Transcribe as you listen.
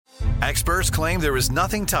Experts claim there is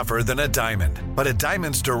nothing tougher than a diamond. But at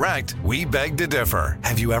Diamonds Direct, we beg to differ.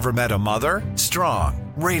 Have you ever met a mother?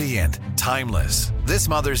 Strong, radiant, timeless. This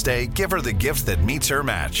Mother's Day, give her the gift that meets her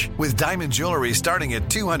match. With diamond jewelry starting at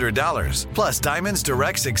 $200. Plus Diamonds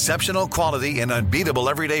Direct's exceptional quality and unbeatable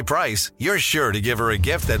everyday price, you're sure to give her a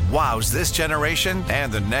gift that wows this generation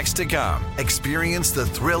and the next to come. Experience the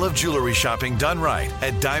thrill of jewelry shopping done right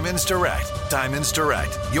at Diamonds Direct. Diamonds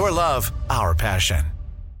Direct. Your love, our passion.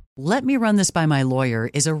 Let me run this by my lawyer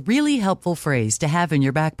is a really helpful phrase to have in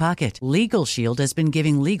your back pocket. Legal Shield has been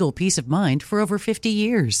giving legal peace of mind for over 50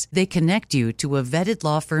 years. They connect you to a vetted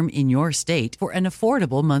law firm in your state for an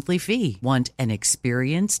affordable monthly fee. Want an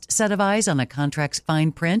experienced set of eyes on a contract's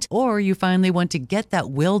fine print? Or you finally want to get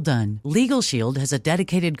that will done? Legal Shield has a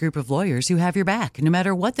dedicated group of lawyers who have your back, no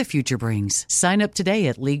matter what the future brings. Sign up today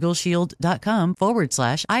at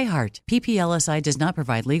LegalShield.com/iHeart. PPLSI does not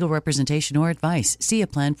provide legal representation or advice. See a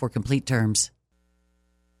plan for complete terms.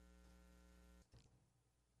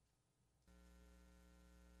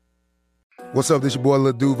 What's up, this your boy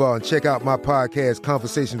Lil Duval, and check out my podcast,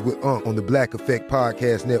 Conversations with Unc, on the Black Effect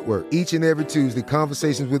Podcast Network. Each and every Tuesday,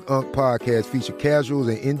 Conversations with Unc podcast feature casuals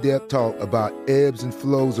and in-depth talk about ebbs and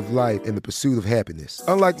flows of life and the pursuit of happiness.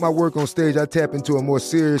 Unlike my work on stage, I tap into a more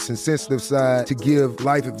serious and sensitive side to give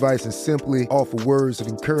life advice and simply offer words of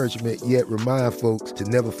encouragement, yet remind folks to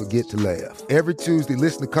never forget to laugh. Every Tuesday,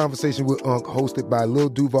 listen to Conversations with Unc, hosted by Lil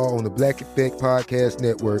Duval on the Black Effect Podcast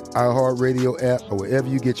Network, iHeartRadio app, or wherever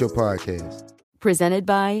you get your podcasts. Presented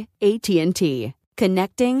by AT&T.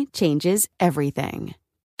 Connecting changes everything.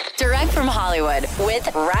 Direct from Hollywood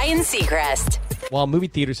with Ryan Seacrest. While movie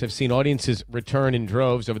theaters have seen audiences return in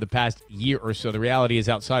droves over the past year or so, the reality is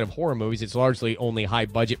outside of horror movies, it's largely only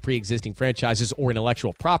high-budget, pre-existing franchises or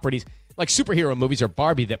intellectual properties like superhero movies or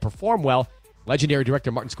Barbie that perform well. Legendary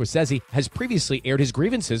director Martin Scorsese has previously aired his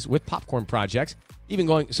grievances with popcorn projects, even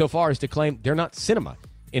going so far as to claim they're not cinema.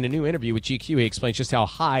 In a new interview with GQ, he explains just how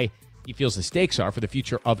high he feels the stakes are for the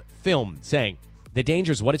future of film, saying, "The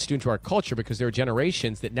danger is what it's doing to our culture because there are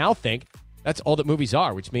generations that now think that's all that movies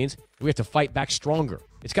are, which means we have to fight back stronger.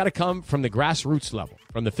 It's got to come from the grassroots level,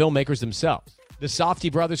 from the filmmakers themselves. The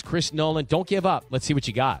Safdie brothers, Chris Nolan, don't give up. Let's see what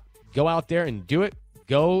you got. Go out there and do it.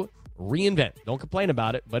 Go reinvent. Don't complain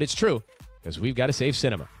about it, but it's true because we've got to save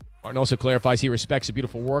cinema." Martin also clarifies he respects the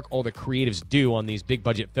beautiful work all the creatives do on these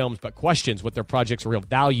big-budget films, but questions what their project's real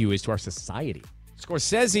value is to our society.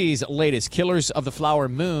 Scorsese's latest, Killers of the Flower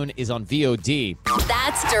Moon, is on VOD.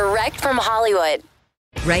 That's direct from Hollywood.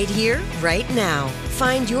 Right here, right now.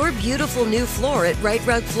 Find your beautiful new floor at Right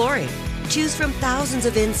Rug Flooring. Choose from thousands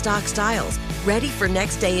of in-stock styles, ready for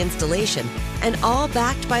next day installation, and all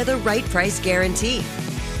backed by the right price guarantee.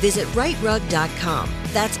 Visit rightrug.com.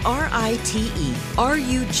 That's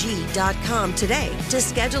RITERUG.com today to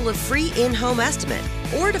schedule a free in-home estimate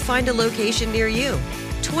or to find a location near you.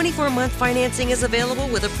 24-month financing is available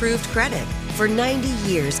with approved credit. For 90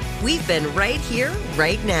 years, we've been right here,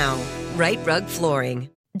 right now. Right Rug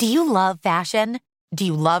Flooring. Do you love fashion? Do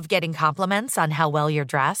you love getting compliments on how well you're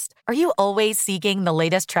dressed? Are you always seeking the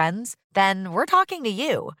latest trends? Then we're talking to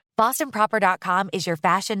you. BostonProper.com is your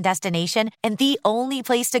fashion destination and the only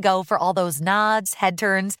place to go for all those nods, head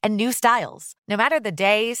turns, and new styles. No matter the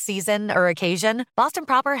day, season, or occasion, Boston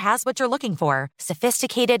Proper has what you're looking for.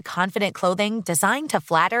 Sophisticated, confident clothing designed to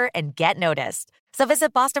flatter and get noticed. So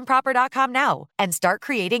visit BostonProper.com now and start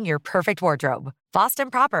creating your perfect wardrobe.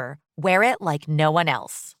 Boston Proper. Wear it like no one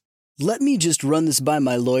else. "Let me just run this by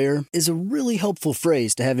my lawyer" is a really helpful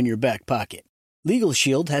phrase to have in your back pocket. Legal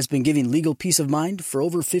Shield has been giving legal peace of mind for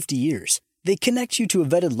over 50 years. They connect you to a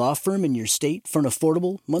vetted law firm in your state for an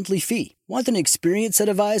affordable monthly fee. Want an experienced set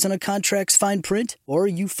of eyes on a contract's fine print? Or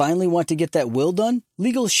you finally want to get that will done?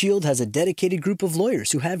 Legal Shield has a dedicated group of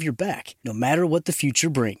lawyers who have your back, no matter what the future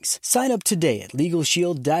brings. Sign up today at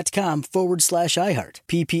LegalShield.com/iHeart.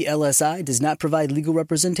 PPLSI does not provide legal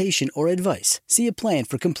representation or advice. See a plan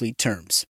for complete terms.